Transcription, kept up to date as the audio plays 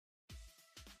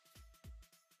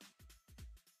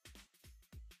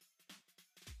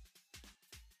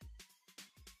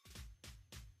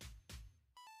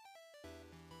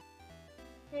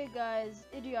Hey guys,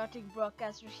 Idiotic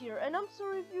Broadcaster here, and I'm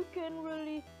sorry if you can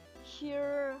really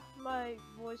hear my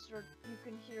voice or you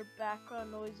can hear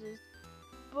background noises,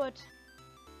 but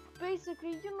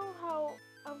basically, you know how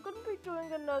I'm gonna be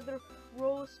doing another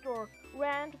roast or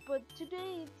rant, but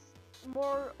today it's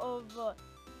more of a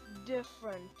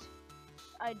different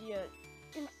idea.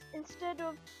 Instead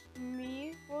of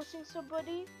me roasting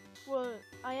somebody, well,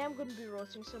 I am gonna be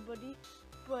roasting somebody,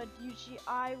 but usually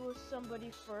I roast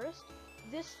somebody first.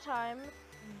 This time,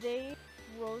 they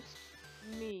roast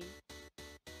me.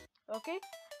 Okay?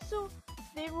 So,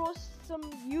 they roast some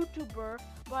YouTuber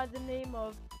by the name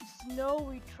of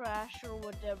Snowy Trash or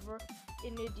whatever,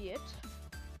 an idiot.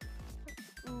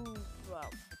 Ooh, wow.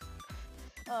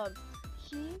 Um,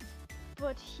 he,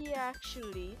 but he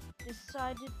actually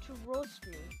decided to roast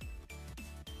me.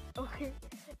 Okay,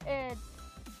 and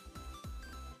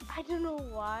I don't know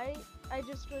why. I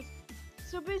just was.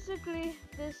 So basically,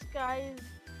 this guy is.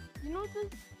 You know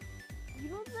this. You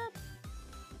know that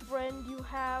friend you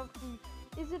have who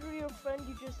isn't really your friend.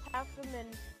 You just have him, and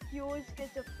he always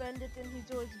gets offended, and he's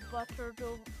always buttered.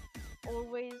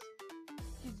 Always,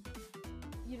 he's.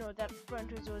 You know that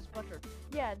friend who's always buttered.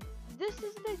 Yeah, this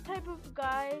is the type of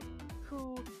guy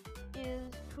who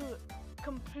who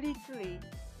completely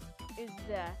is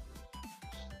that.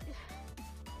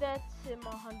 That's him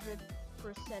 100%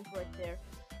 right there.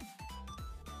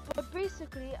 But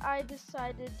basically, I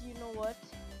decided, you know what?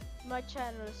 My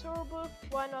channel is horrible.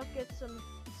 Why not get some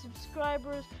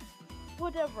subscribers?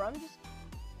 Whatever.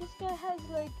 This guy has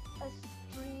like a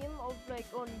stream of like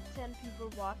only 10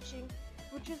 people watching,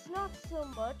 which is not so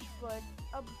much, but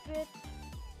a bit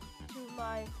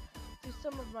to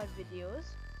some of my videos.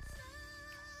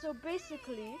 So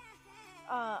basically,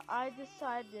 I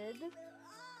decided,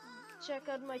 check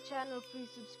out my channel, please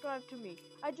subscribe to me.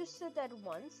 I just said that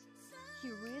once. He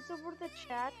reads over the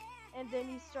chat, and then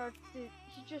he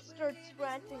just starts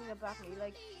ranting about me.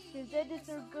 Like, his edits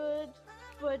are good,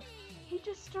 but he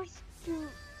just starts to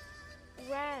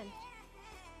rant,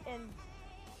 and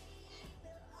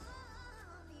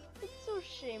it's so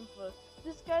shameful.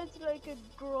 This guy's like a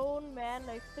grown man,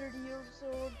 like 30 years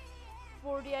old,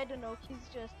 40, I don't know. He's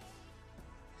just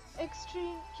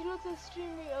he looks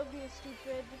extremely ugly and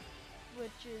stupid,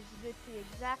 which is literally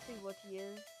exactly what he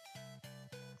is.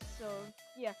 So,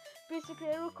 yeah, basically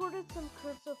I recorded some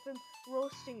clips of him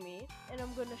roasting me, and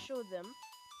I'm gonna show them,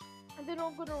 and then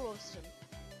I'm gonna roast him.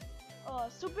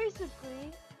 So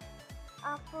basically,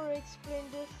 after I explain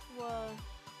this, well,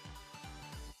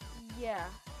 yeah,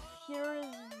 here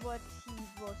is what he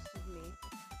roasted me.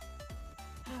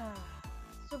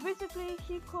 So basically,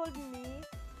 he called me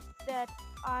that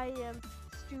I am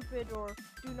stupid or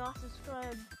do not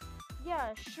subscribe.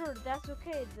 Yeah, sure, that's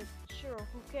okay, sure,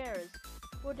 who cares?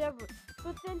 Whatever.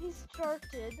 But then he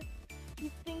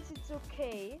thinks it's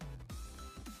okay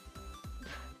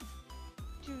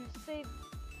to say,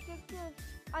 yeah,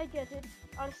 I get it,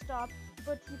 I'll stop,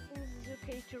 but he thinks it's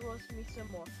okay to roast me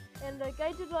some more. And like,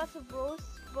 I did lots of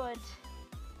roasts, but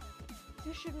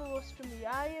you shouldn't roast me.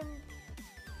 I am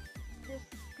this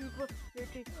people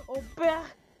literally obey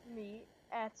me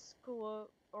at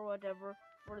school or whatever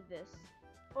for this.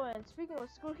 Oh, and speaking of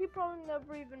school, he probably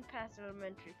never even passed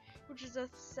elementary, which is a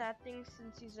sad thing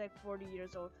since he's like 40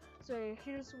 years old. So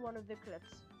here's one of the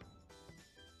clips.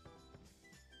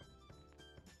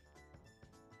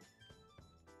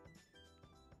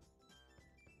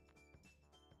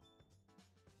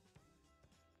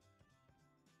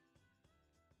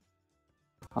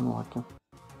 Unlucky.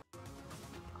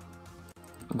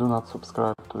 Do not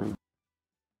subscribe to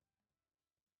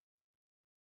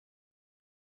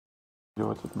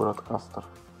Idiotic Broadcaster.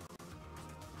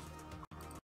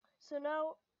 So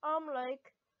now I'm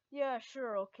like, yeah,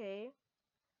 sure, okay,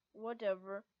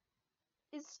 whatever.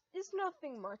 It's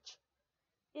nothing much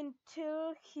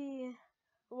until he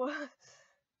was.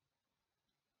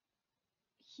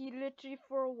 He literally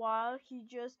for a while he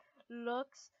just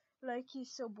looks like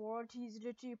he's so bored. He's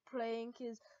literally playing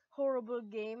his horrible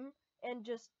game and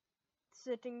just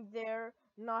sitting there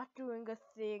not doing a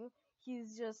thing.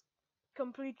 He's just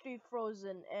completely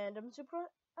frozen, and I'm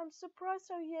surprised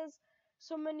how he has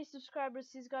so many subscribers.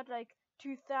 He's got like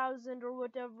 2,000 or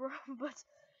whatever, but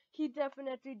he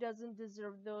definitely doesn't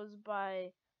deserve those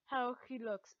by how he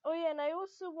looks. Oh yeah, and I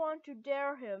also want to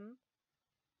dare him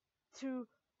to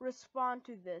respond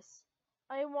to this.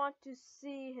 I want to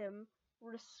see him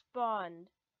respond,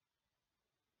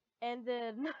 and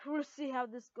then we'll see how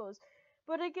this goes.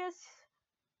 But I guess,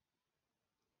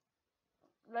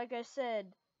 like I said,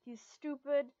 he's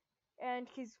stupid and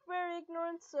he's very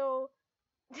ignorant, so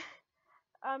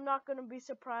I'm not gonna be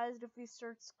surprised if he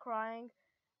starts crying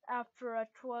after a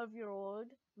 12-year-old,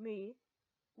 me,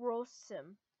 roasts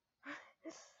him.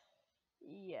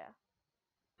 Yeah.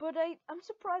 But I'm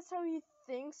surprised how he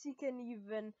thinks he can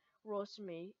even roast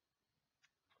me.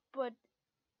 But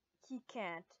he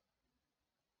can't.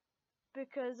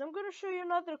 Because I'm gonna show you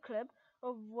another clip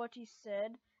of what he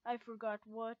said. I forgot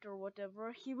what or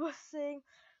whatever he was saying.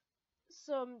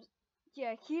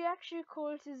 Yeah, he actually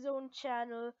called his own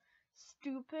channel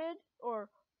stupid or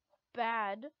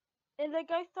bad. And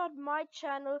like I thought my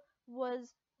channel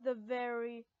was the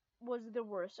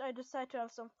worst. I decided to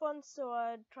have some fun, so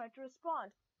I tried to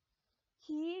respond.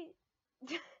 He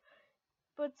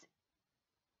but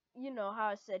you know how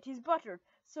I said he's buttered.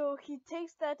 So he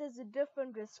takes that as a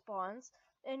different response,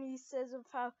 and he says of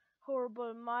how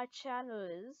horrible my channel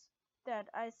is, that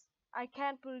I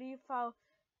can't believe how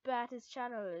bad his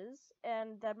channel is,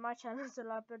 and that my channel is a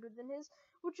lot better than his,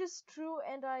 which is true,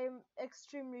 and I am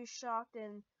extremely shocked,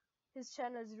 and his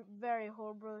channel is very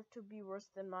horrible to be worse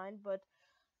than mine, but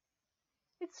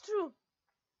it's true.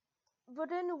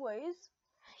 But anyways,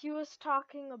 he was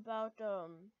talking about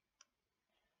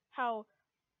how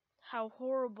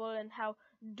horrible and how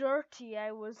dirty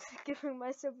I was giving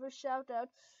myself a shout out.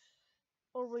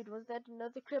 Or wait, was that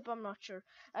another clip? I'm not sure.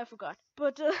 I forgot.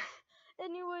 But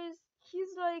anyways,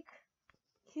 he's like,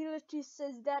 he literally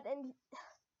says that, and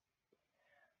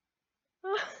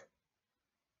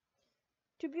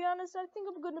to be honest, I think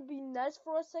I'm gonna be nice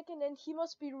for a second, and he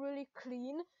must be really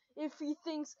clean if he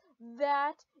thinks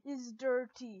that is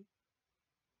dirty.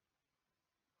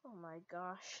 Oh my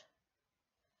gosh.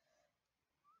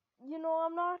 You know,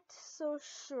 I'm not so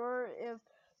sure if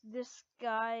this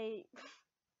guy,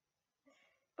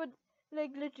 but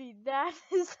like literally, that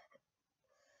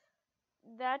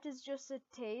is just a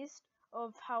taste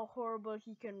of how horrible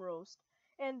he can roast.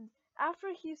 And after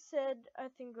he said, I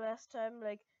think last time,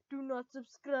 like, do not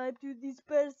subscribe to this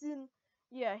person.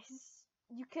 Yeah,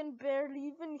 you can barely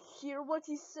even hear what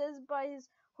he says by his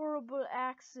horrible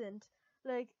accent.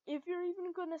 Like, if you're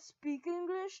even gonna speak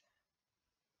English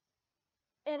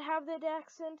and have that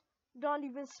accent, don't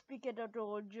even speak it at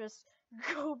all. Just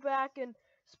go back and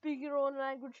speak your own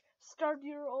language. Start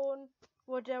your own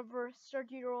whatever. Start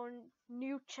your own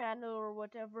new channel or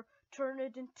whatever. Turn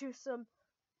it into some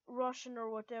Russian or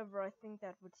whatever. I think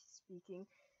that's what he's speaking.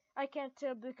 I can't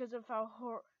tell because of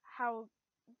how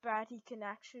bad he can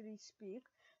actually speak.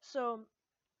 So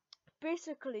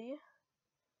basically,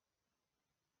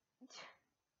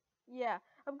 yeah,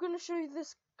 I'm gonna show you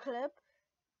this clip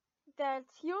that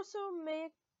he also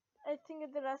made. I think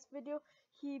in the last video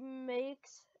he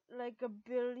makes like 1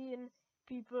 billion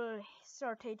people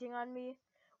start hating on me,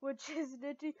 which is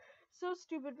literally so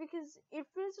stupid because it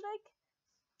feels like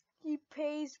he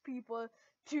pays people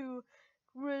to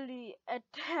really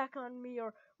attack on me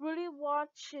or really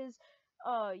watch his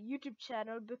YouTube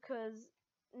channel, because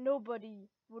nobody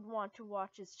would want to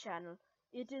watch his channel.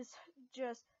 It is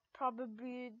just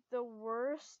probably the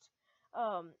worst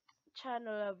um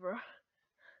channel ever.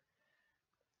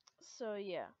 So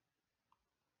yeah,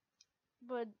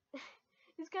 but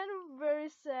it's kind of very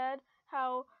sad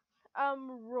how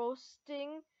I'm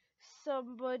roasting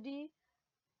somebody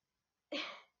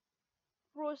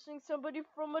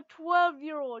from a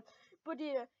 12-year-old. But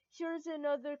yeah, here's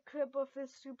another clip of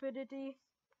his stupidity,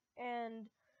 and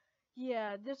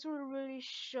yeah, this will really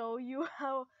show you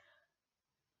how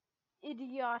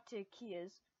idiotic he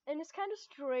is. And it's kind of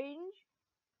strange.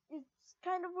 It's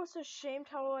kind of was ashamed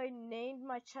how I named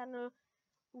my channel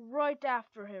right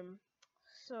after him.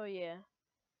 So yeah.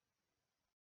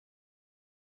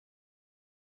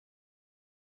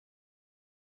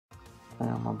 I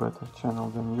am a better channel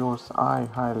than yours. I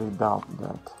highly doubt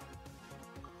that.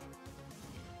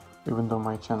 Even though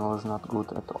my channel is not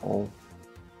good at all.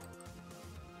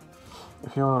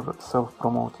 If you're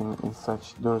self-promoting in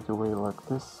such dirty way like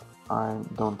this, I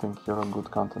don't think you're a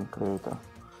good content creator.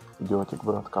 Idiotic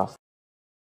broadcast.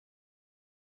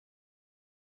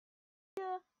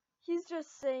 Yeah, he's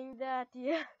just saying that,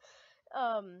 yeah.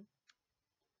 Um,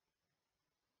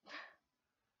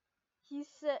 he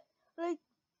said, like,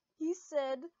 he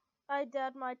said, I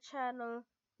doubt my channel,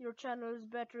 your channel is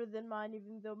better than mine,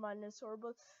 even though mine is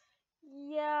horrible.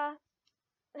 Yeah,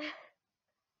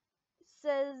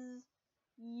 says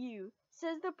you.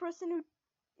 Says the person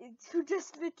who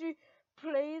just literally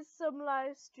plays some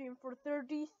live stream for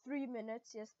 33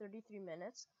 minutes. Yes, 33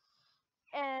 minutes.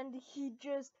 And he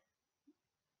just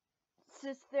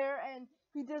sits there and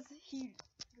he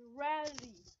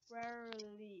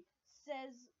rarely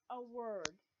says a word.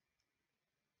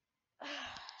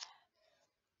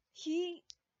 he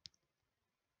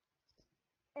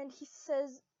he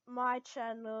says my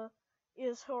channel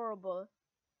is horrible.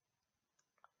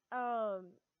 Um,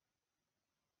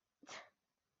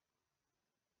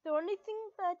 the only thing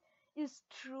that is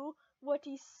true, what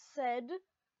he said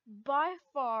by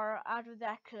far out of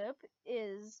that clip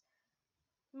is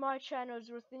my channel is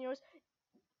worse than yours.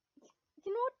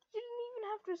 You know what? You didn't even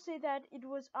have to say that. It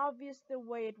was obvious the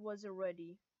way it was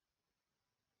already.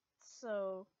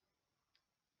 So,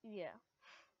 yeah.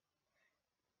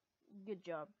 Good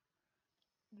job.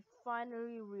 You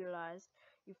finally realized.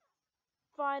 You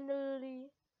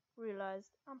finally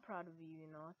realized. I'm proud of you, you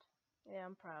know what? Yeah,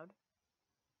 I'm proud.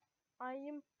 I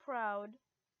am proud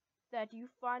that you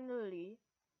finally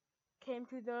came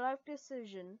to the life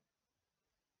decision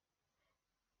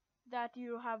that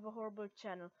you have a horrible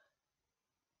channel.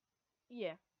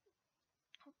 Yeah.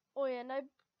 Oh yeah, and I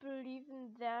believe in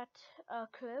that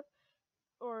clip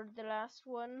or the last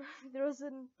one. There was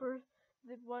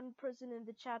the one person in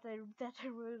the chat that I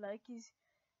really like. He's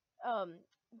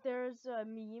there's a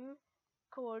meme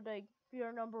called like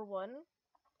 "Fear Number One,"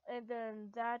 and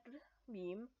then that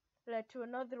meme led to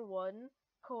another one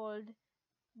called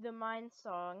 "The Mine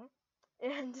Song,"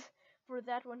 and for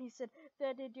that one he said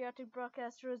that idiotic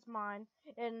broadcaster is mine,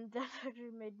 and that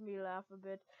actually made me laugh a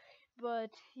bit.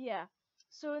 But yeah,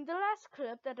 so in the last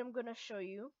clip that I'm gonna show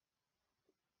you,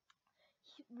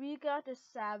 we got a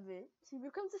savage. He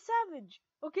becomes a savage,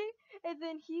 okay? And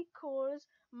then he calls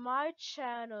my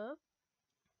channel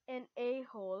an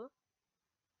a-hole.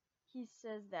 He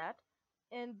says that,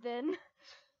 and then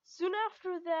soon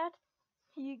after that,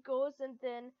 he goes and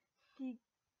then he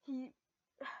he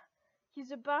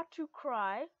he's about to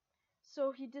cry,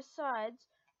 so he decides,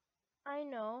 I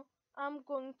know, I'm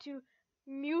going to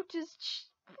mute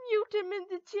him in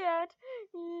the chat.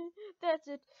 That's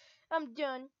it. I'm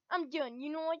done. I'm done.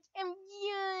 You know what? I'm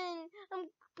done.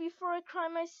 Before I cry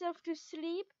myself to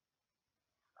sleep,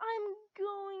 I'm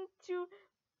going to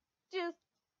just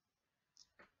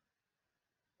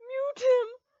mute him.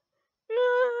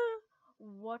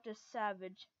 What a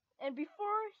savage. And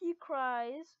before he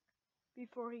cries,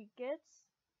 before he gets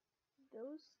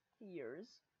those tears,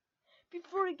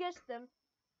 before he gets them,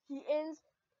 he ends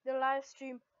the live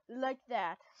stream like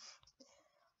that.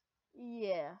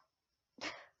 Yeah.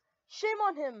 Shame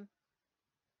on him.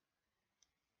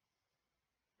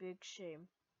 Big shame.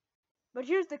 But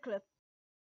here's the clip.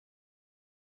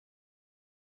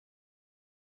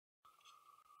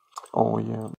 Oh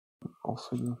yeah,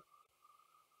 also you.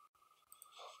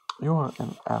 You are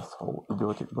an asshole,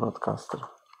 idiotic broadcaster.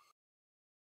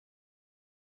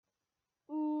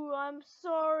 Ooh, I'm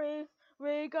sorry.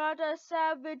 We got a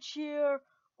savage here.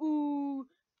 Ooh.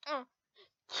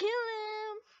 Kill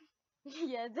him.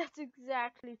 Yeah, that's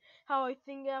exactly how I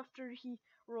think after he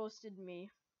roasted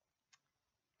me.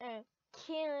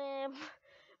 Kill him.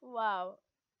 Wow.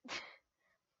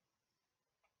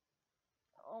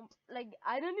 Like,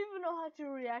 I don't even know how to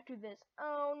react to this.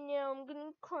 Oh no, I'm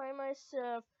gonna cry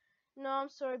myself. No, I'm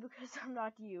sorry because I'm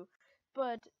not you.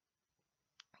 But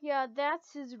yeah,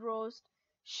 that's his roast.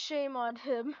 Shame on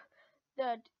him.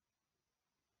 That,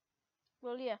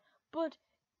 well, yeah. But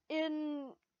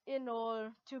in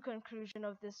all, to conclusion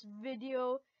of this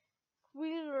video,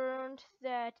 we learned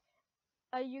that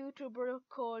a YouTuber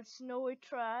called Snowy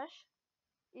Trash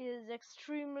is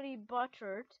extremely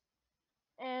buttered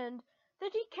and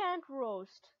that he can't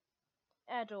roast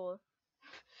at all.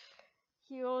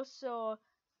 He also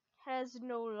has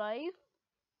no life,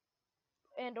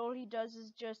 and all he does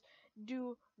is just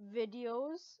do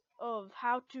videos of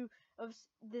how to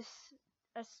this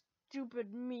a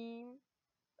stupid meme.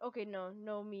 Okay,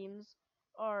 no memes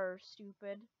are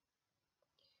stupid,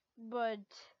 but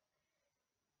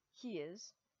he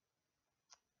is.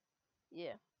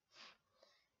 Yeah.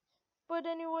 But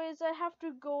anyways, I have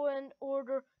to go and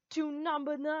order 2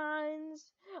 number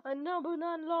 9s, a number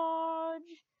 9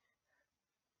 large.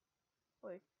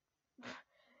 Wait.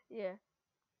 Yeah.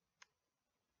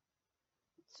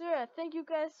 So yeah, thank you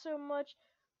guys so much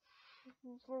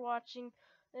for watching.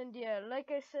 And yeah,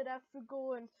 like I said, I have to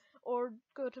go and or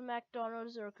go to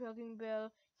McDonald's or Cooking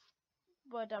Bell,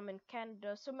 but I'm in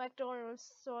Canada, so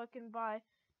McDonald's, so I can buy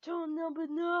 2 number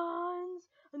 9s,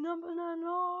 a number 9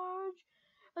 large,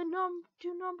 a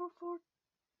number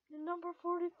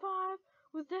 45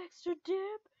 with extra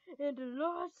dip, and a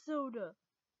large soda.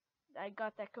 I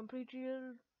got that completely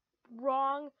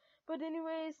wrong, but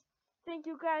anyways, thank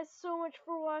you guys so much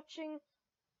for watching.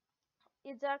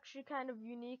 It's actually kind of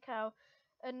unique how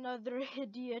another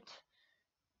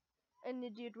an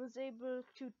idiot was able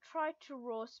to try to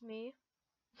roast me.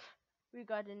 We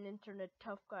got an internet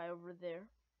tough guy over there.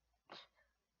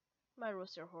 My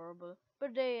roasts are horrible,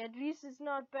 but hey, at least it's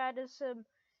not bad as him.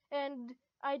 And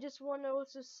I just want to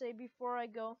also say before I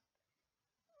go,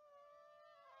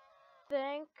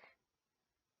 thank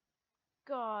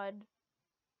God,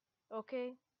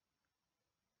 okay?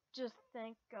 Just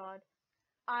thank God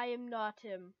I am not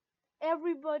him.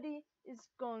 Everybody is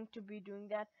going to be doing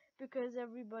that because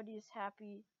everybody is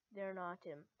happy they're not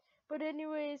him. But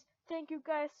anyways, thank you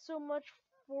guys so much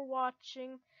for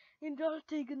watching, and I'll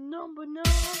take a number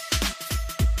now.